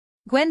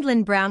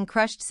Gwendlyn Brown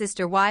crushed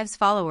Sister Wives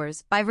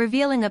followers by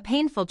revealing a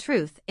painful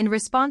truth in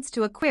response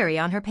to a query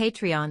on her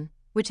Patreon,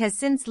 which has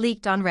since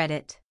leaked on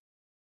Reddit.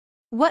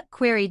 What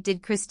query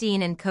did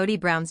Christine and Kody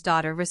Brown's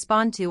daughter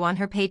respond to on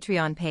her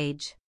Patreon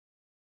page?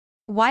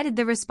 Why did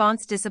the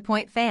response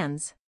disappoint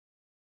fans?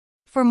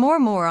 For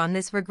more on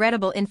this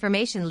regrettable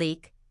information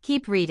leak,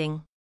 keep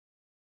reading.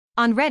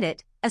 On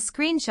Reddit, a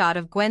screenshot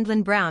of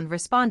Gwendlyn Brown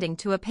responding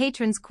to a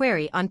patron's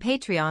query on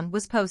Patreon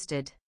was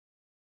posted.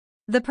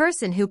 The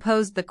person who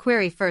posed the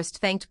query first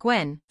thanked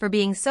Gwen for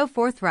being so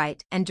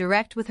forthright and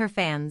direct with her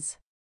fans.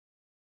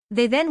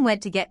 They then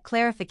went to get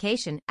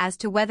clarification as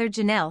to whether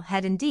Janelle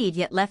had indeed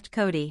yet left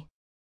Kody.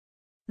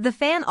 The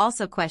fan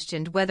also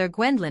questioned whether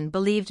Gwendlyn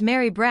believed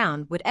Meri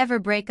Brown would ever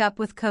break up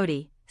with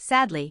Kody.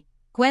 Sadly,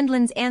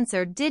 Gwendlyn's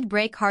answer did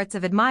break hearts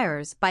of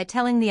admirers by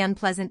telling the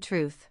unpleasant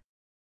truth.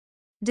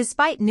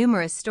 Despite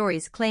numerous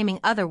stories claiming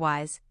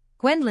otherwise,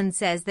 Gwendlyn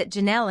says that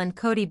Janelle and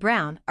Kody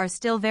Brown are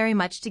still very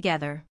much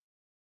together.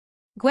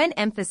 Gwen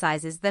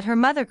emphasizes that her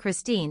mother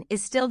Christine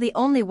is still the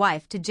only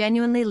wife to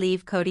genuinely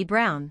leave Kody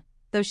Brown,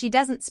 though she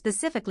doesn't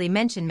specifically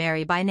mention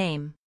Meri by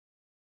name.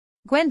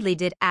 Gwendlyn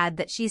did add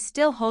that she's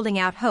still holding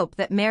out hope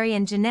that Meri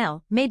and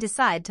Janelle may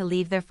decide to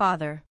leave their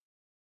father.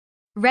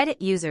 Reddit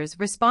users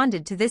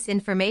responded to this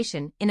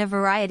information in a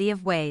variety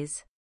of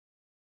ways.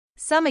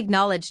 Some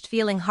acknowledged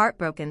feeling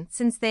heartbroken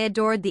since they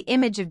adored the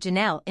image of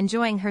Janelle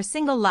enjoying her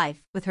single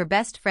life with her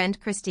best friend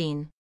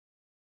Christine.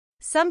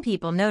 Some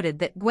people noted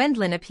that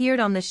Gwendlyn appeared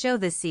on the show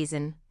this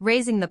season,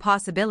 raising the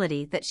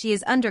possibility that she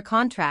is under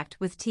contract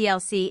with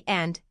TLC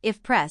and,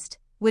 if pressed,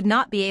 would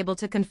not be able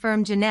to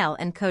confirm Janelle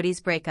and Kody's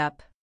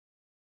breakup.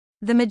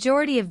 The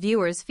majority of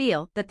viewers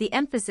feel that the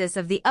emphasis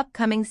of the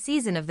upcoming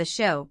season of the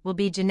show will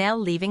be Janelle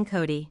leaving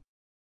Kody.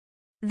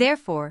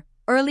 Therefore,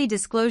 early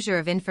disclosure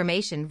of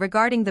information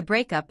regarding the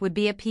breakup would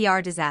be a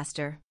PR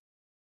disaster.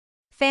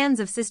 Fans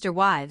of Sister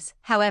Wives,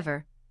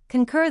 however,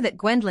 concur that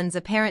Gwendlyn's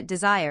apparent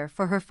desire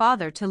for her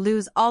father to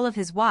lose all of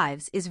his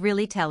wives is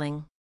really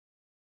telling.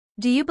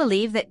 Do you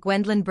believe that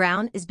Gwendlyn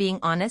Brown is being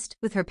honest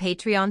with her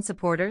Patreon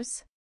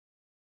supporters?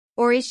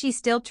 Or is she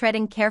still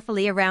treading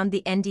carefully around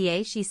the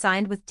NDA she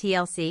signed with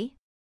TLC?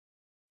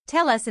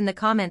 Tell us in the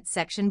comments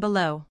section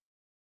below.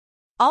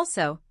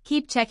 Also,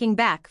 keep checking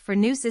back for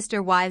new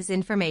Sister Wives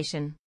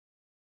information.